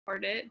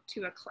export it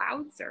to a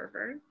cloud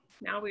server.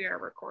 Now we are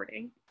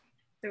recording.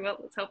 So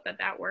let's hope that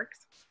that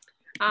works.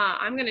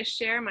 I'm going to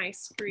share my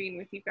screen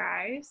with you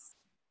guys.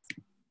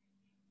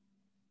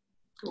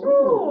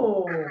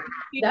 Ooh,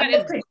 that's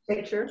a pretty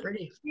picture.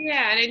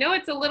 Yeah, and I know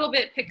it's a little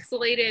bit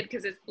pixelated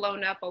because it's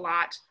blown up a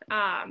lot.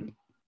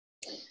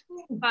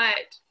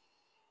 But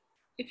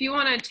if you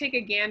want to take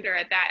a gander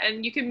at that,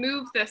 and you can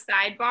move the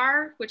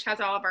sidebar, which has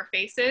all of our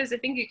faces. I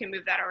think you can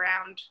move that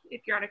around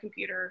if you're on a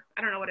computer.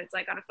 I don't know what it's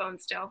like on a phone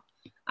still,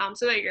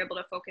 so that you're able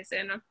to focus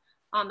in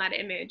on that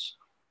image.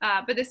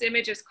 But this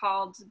image is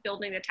called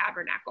Building the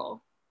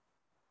Tabernacle.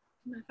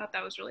 And I thought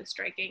that was really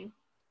striking.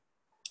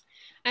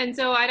 And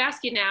so I'd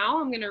ask you now,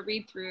 I'm going to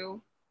read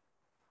through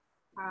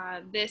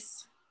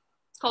this.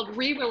 It's called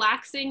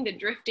Re-Relaxing the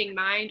Drifting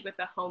Mind with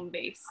a Home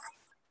Base.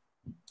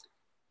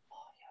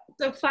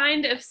 So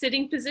find a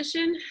sitting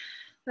position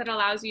that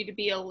allows you to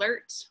be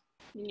alert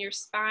and your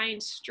spine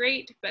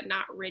straight but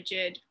not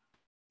rigid,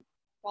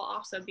 while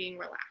also being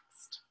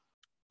relaxed.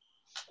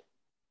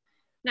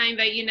 And I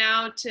invite you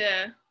now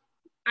to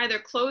either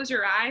close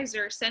your eyes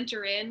or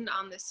center in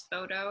on this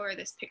photo or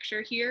this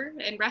picture here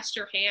and rest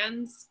your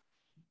hands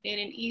in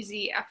an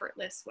easy,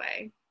 effortless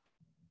way.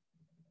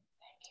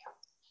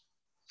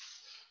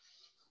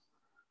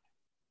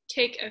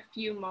 Take a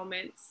few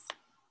moments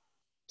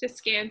to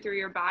scan through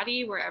your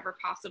body wherever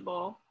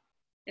possible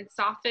and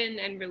soften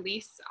and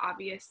release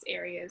obvious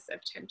areas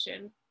of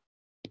tension.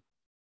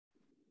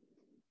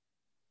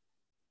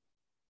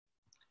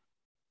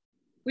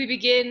 We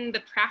begin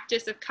the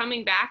practice of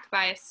coming back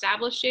by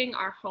establishing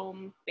our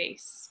home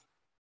base.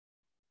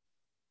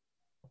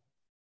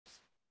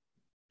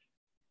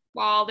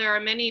 While there are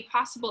many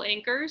possible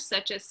anchors,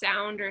 such as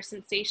sound or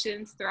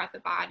sensations throughout the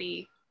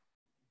body,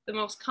 the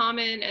most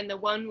common and the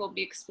one we'll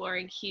be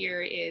exploring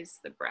here is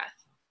the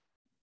breath.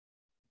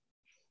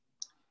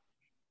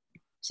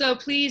 So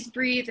please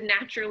breathe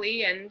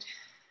naturally and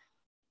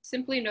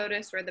simply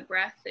notice where the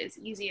breath is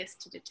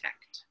easiest to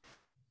detect.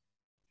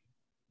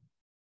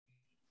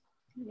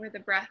 Where the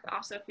breath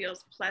also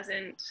feels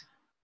pleasant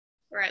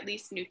or at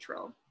least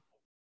neutral.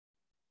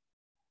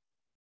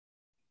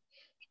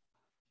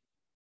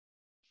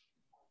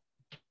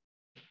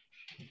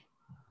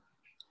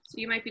 So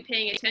you might be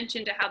paying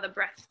attention to how the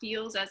breath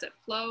feels as it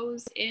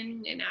flows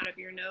in and out of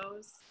your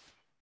nose.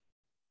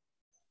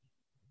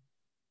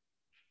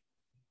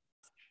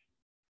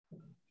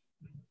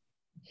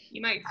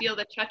 You might feel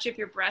the touch of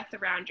your breath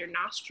around your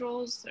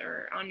nostrils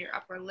or on your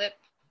upper lip.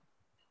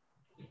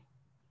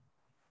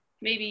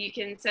 Maybe you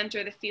can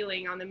center the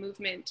feeling on the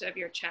movement of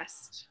your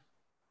chest.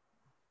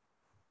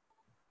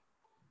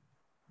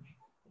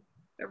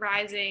 The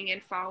rising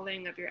and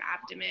falling of your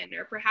abdomen,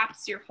 or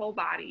perhaps your whole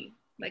body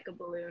like a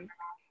balloon.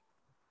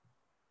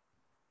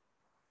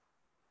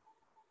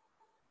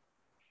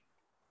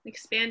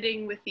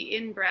 Expanding with the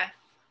in-breath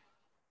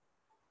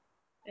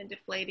and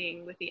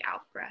deflating with the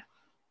out-breath.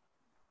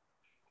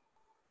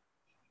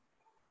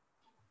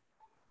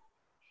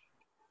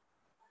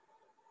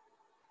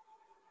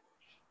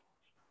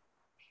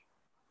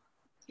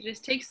 So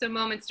just take some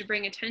moments to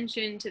bring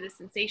attention to the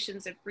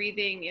sensations of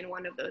breathing in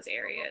one of those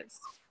areas.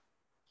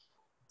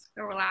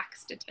 A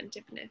relaxed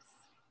attentiveness.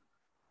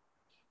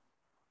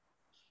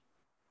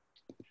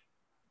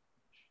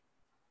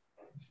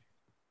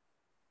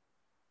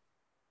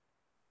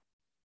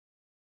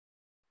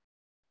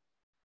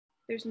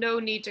 There's no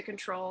need to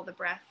control the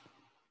breath.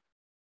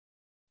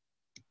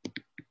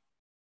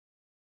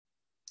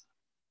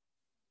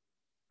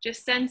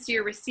 Just sense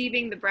you're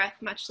receiving the breath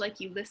much like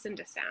you listen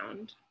to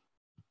sound.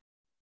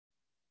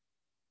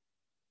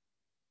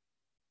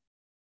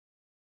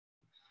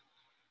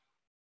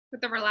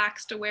 With a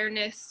relaxed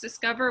awareness,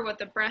 discover what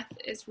the breath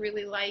is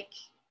really like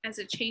as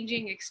a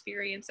changing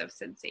experience of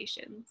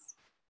sensations.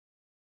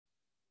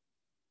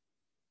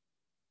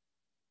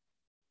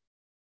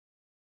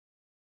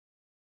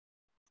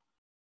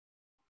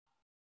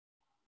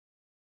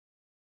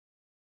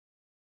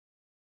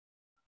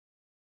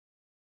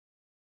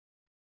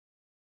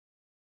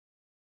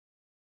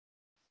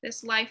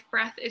 This life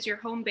breath is your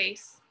home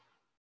base,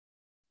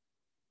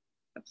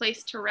 a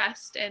place to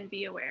rest and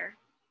be aware.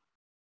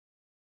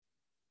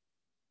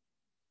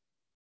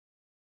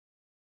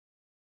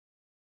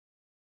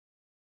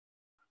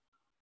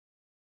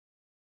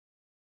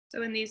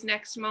 So in these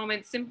next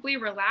moments, simply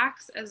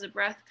relax as the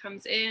breath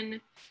comes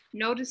in,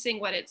 noticing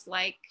what it's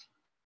like,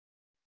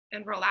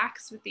 and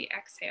relax with the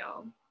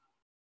exhale.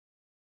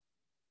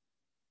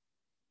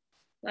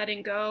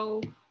 Letting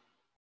go,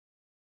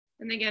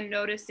 and again,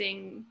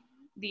 noticing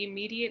the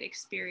immediate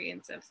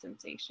experience of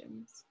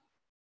sensations.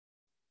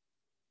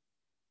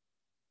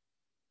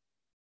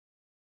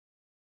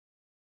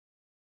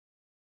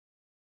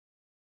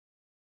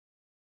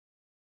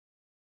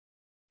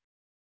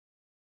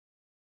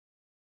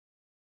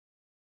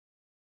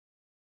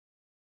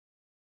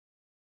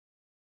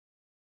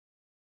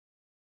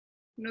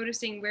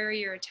 Noticing where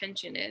your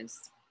attention is.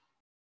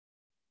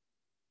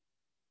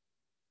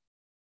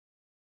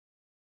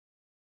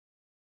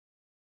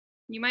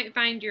 You might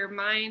find your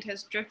mind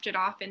has drifted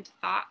off into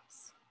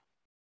thoughts,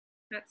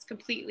 That's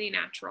completely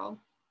natural.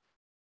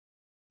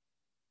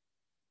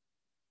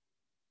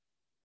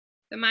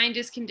 The mind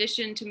is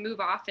conditioned to move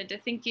off into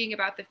thinking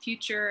about the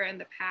future and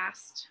the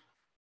past.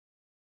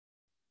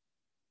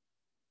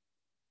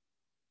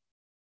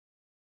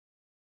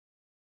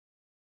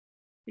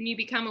 When you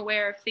become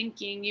aware of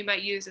thinking, you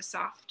might use a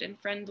soft and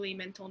friendly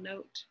mental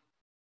note.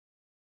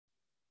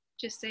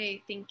 Just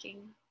say thinking,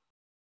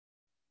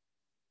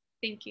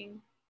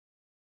 thinking.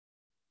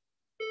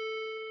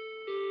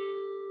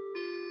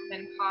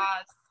 Then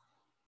pause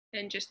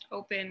and just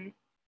open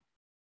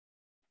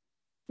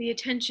the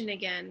attention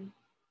again.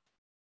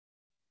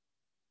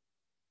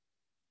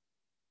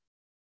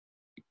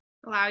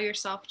 Allow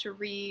yourself to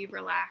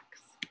relax.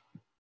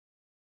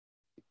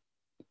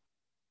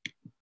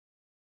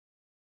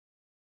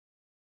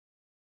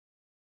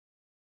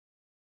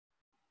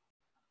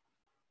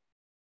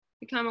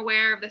 Become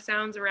aware of the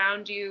sounds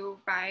around you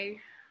by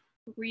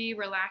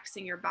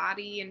relaxing your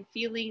body and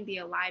feeling the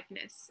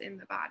aliveness in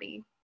the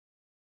body.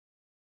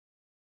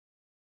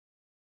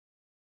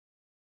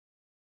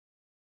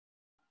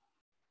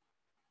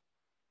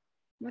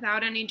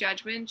 Without any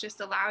judgment, just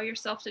allow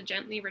yourself to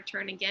gently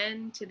return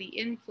again to the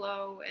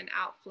inflow and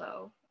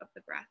outflow of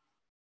the breath.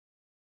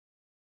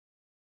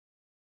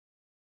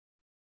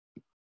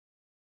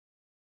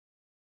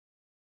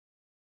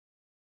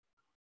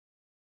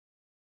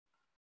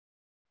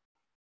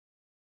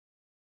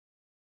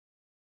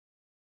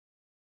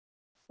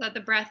 Let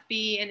the breath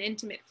be an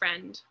intimate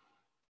friend,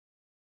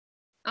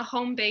 a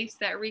home base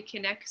that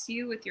reconnects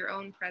you with your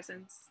own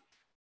presence.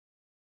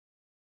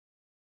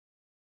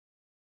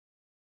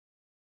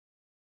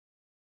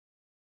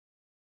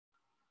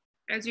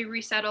 As you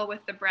resettle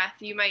with the breath,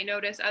 you might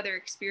notice other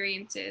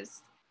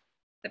experiences,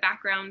 the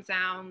background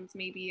sounds,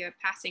 maybe a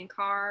passing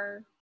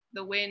car,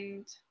 the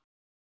wind,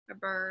 a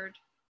bird.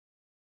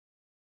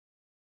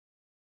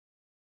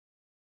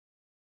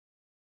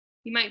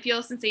 You might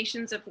feel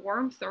sensations of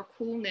warmth or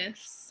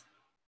coolness.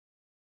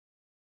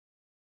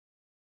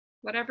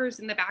 Whatever's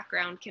in the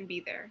background can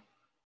be there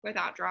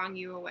without drawing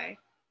you away.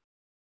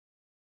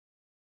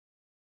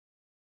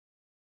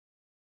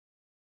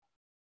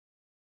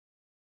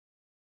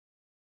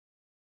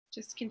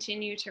 Just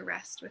continue to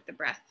rest with the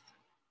breath.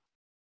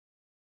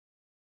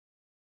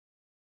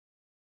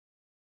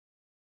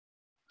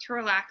 To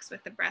relax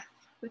with the breath,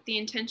 with the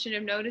intention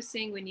of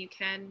noticing when you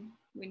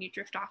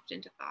drift off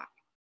into thought.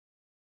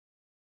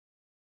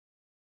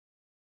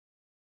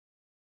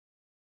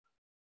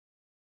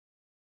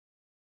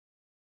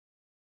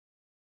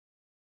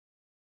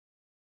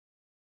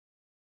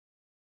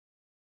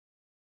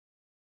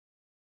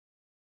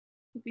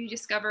 If you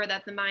discover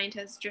that the mind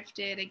has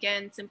drifted,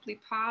 again, simply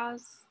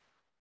pause,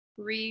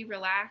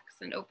 relax,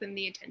 and open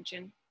the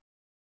attention.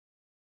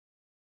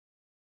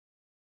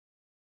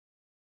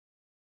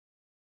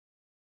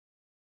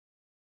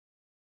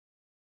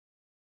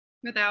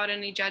 Without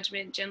any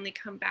judgment, gently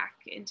come back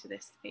into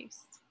this space.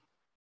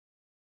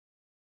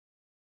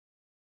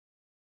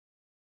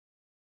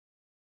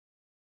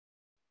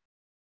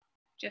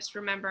 Just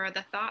remember,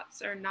 the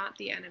thoughts are not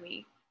the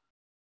enemy.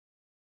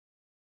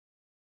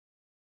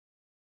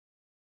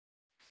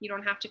 You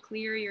don't have to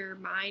clear your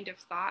mind of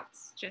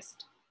thoughts.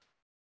 Just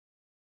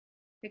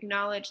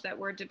acknowledge that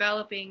we're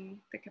developing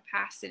the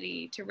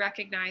capacity to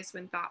recognize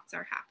when thoughts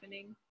are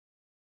happening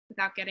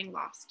without getting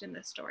lost in the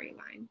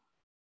storyline.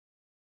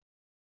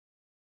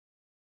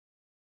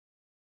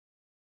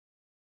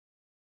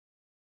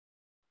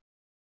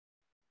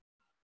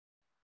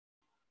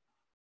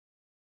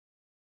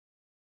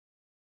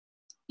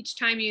 Each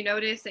time you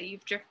notice that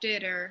you've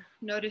drifted or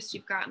notice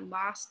you've gotten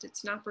lost,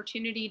 it's an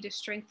opportunity to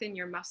strengthen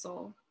your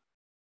muscle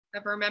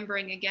of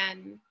remembering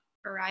again,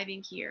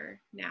 arriving here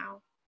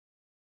now,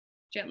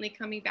 gently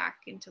coming back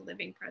into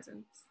living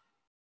presence.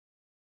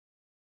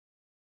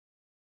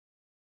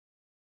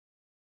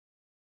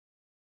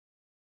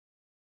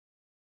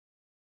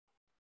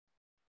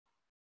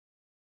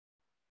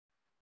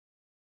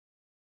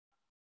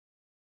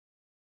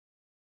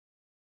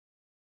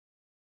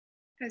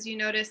 As you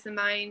notice the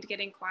mind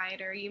getting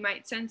quieter, you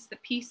might sense the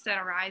peace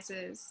that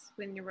arises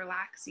when you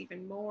relax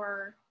even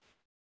more,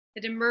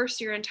 that immerse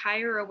your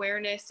entire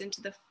awareness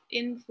into the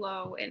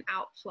inflow and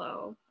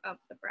outflow of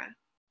the breath.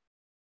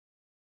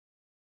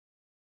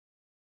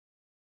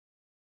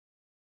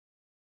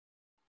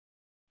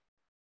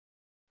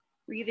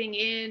 Breathing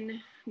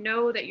in,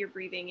 know that you're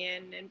breathing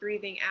in, and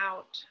breathing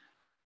out,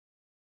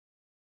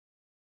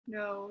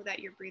 know that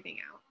you're breathing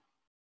out.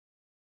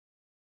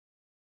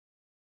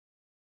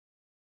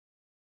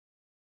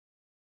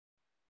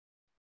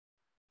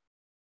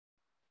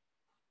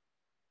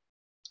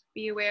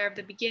 Be aware of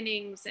the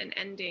beginnings and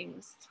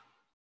endings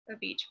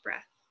of each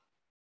breath.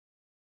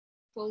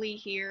 Fully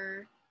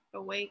here,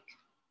 awake,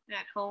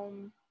 at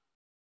home,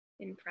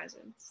 in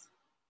presence.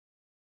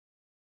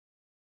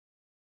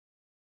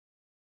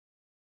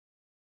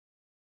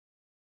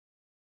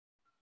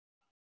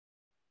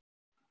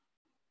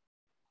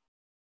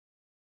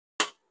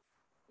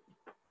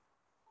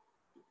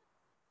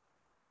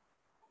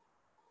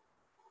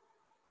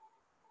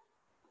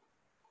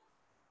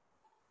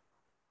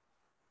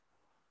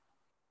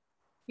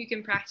 You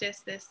can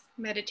practice this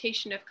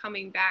meditation of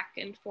coming back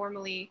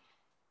informally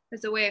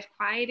as a way of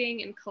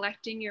quieting and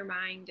collecting your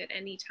mind at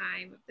any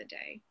time of the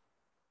day.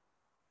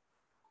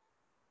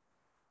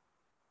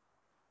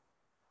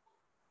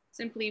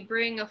 Simply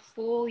bring a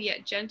full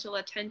yet gentle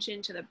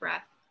attention to the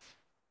breath,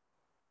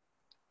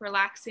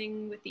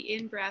 relaxing with the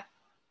in-breath,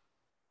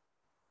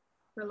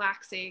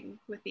 relaxing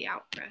with the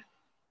out-breath.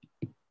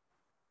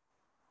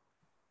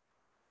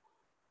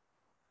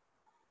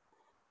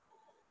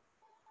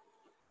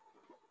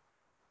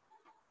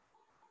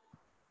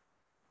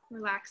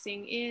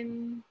 Relaxing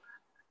in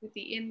with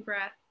the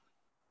in-breath,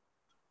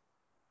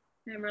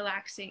 and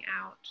relaxing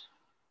out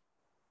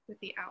with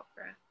the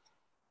out-breath.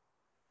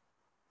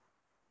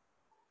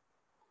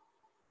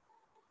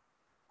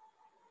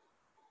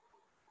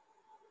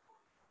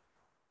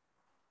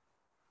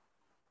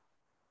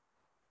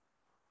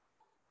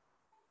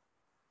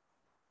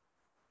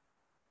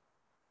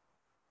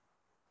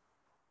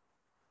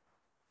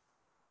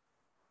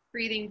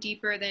 Breathing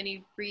deeper than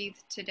you've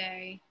breathed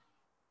today.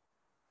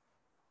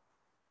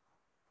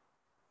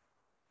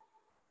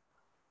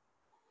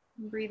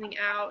 And breathing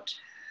out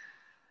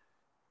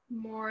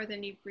more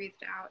than you've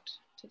breathed out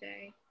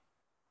today.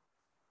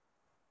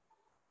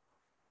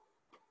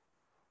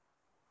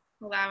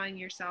 Allowing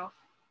yourself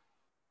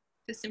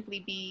to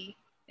simply be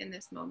in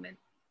this moment.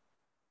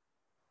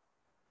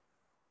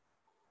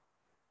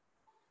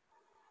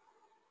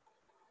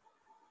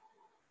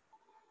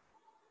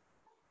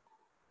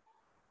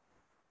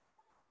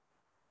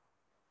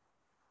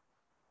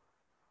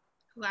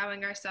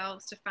 Allowing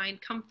ourselves to find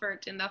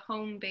comfort in the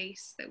home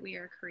base that we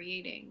are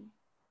creating,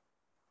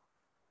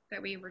 that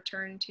we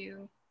return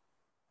to,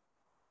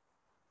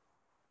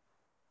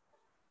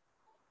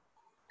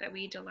 that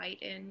we delight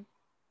in.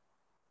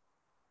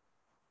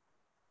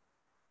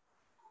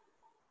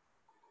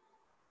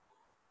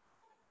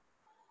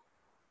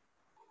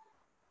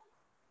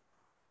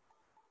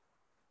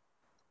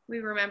 We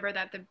remember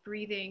that the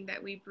breathing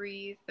that we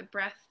breathe, the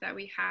breath that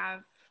we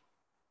have,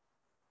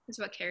 is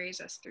what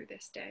carries us through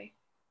this day.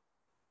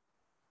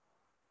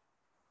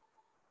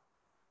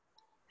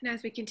 And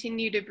as we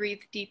continue to breathe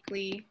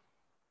deeply,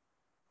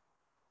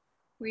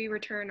 we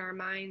return our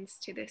minds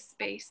to this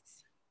space.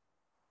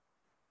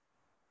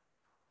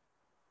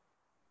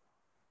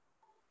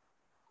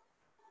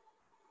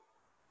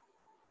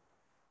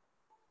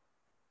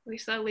 We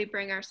slowly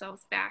bring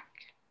ourselves back.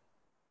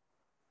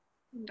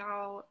 And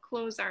I'll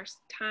close our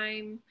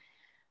time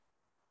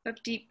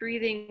of deep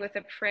breathing with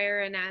a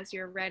prayer, and as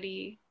you're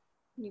ready,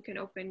 you can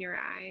open your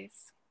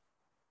eyes.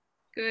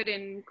 Good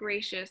and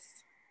gracious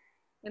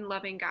and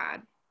loving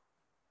God,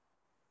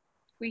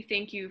 we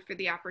thank you for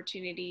the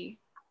opportunity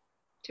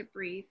to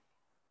breathe.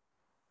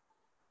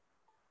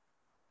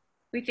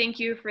 We thank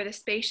you for the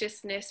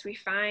spaciousness we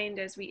find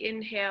as we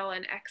inhale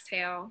and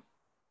exhale.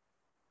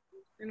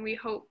 And we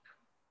hope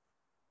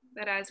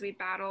that as we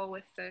battle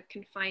with the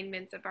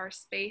confinements of our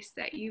space,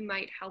 that you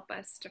might help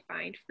us to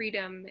find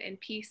freedom and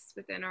peace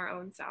within our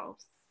own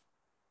selves.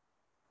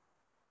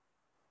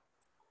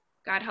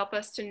 God, help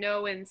us to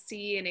know and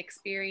see and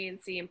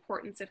experience the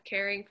importance of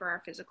caring for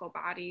our physical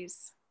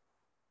bodies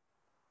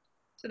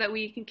so that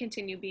we can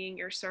continue being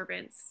your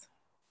servants,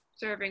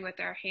 serving with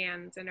our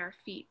hands and our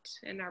feet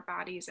and our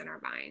bodies and our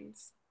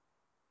minds.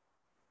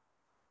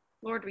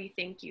 Lord, we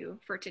thank you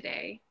for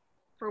today,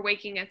 for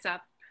waking us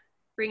up,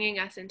 bringing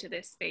us into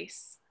this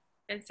space,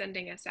 and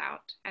sending us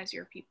out as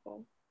your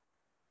people.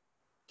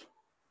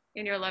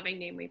 In your loving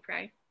name we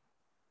pray.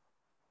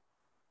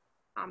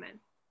 Amen.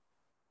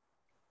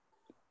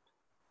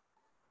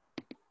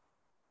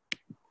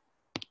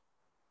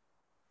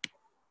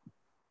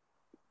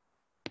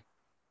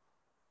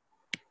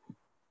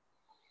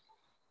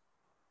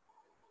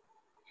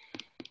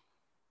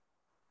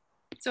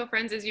 So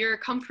friends, as you're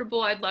comfortable,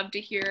 I'd love to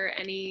hear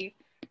any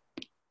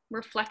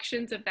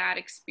reflections of that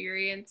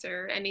experience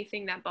or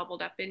anything that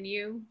bubbled up in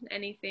you,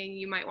 anything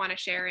you might want to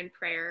share in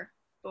prayer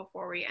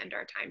before we end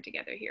our time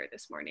together here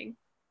this morning.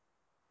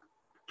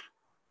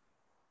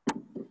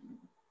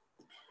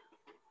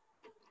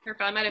 Or if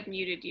I might have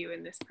muted you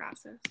in this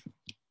process.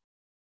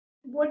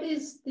 What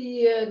is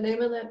the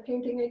name of that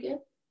painting again?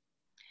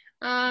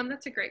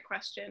 That's a great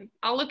question.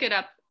 I'll look it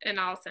up and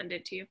I'll send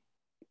it to you.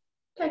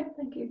 Okay,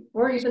 thank you.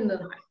 Or even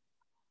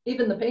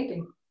the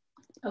painting.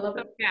 I love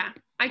it. Oh, yeah,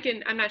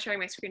 I'm not sharing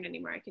my screen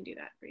anymore. I can do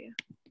that for you.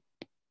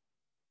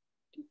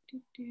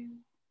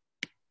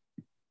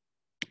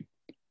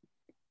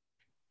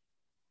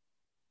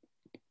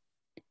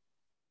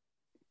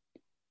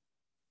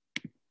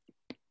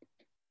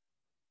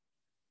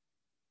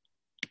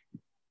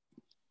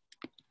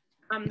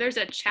 There's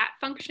a chat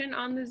function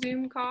on the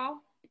Zoom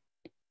call,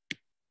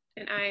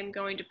 and I'm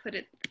going to put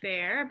it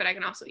there, but I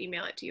can also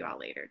email it to you all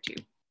later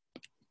too.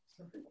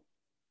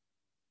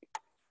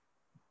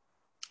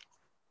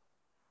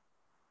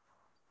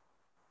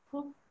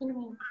 Oh,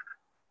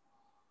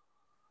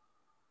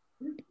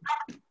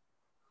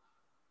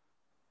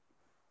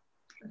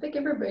 I think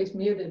everybody's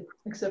muted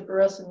except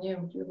for us and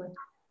you, Julie.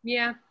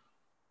 Yeah.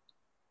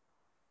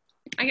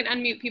 I can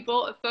unmute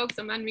people. Folks,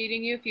 I'm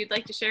unmuting you if you'd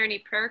like to share any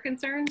prayer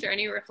concerns or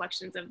any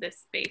reflections of this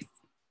space.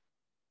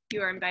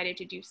 You are invited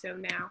to do so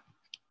now.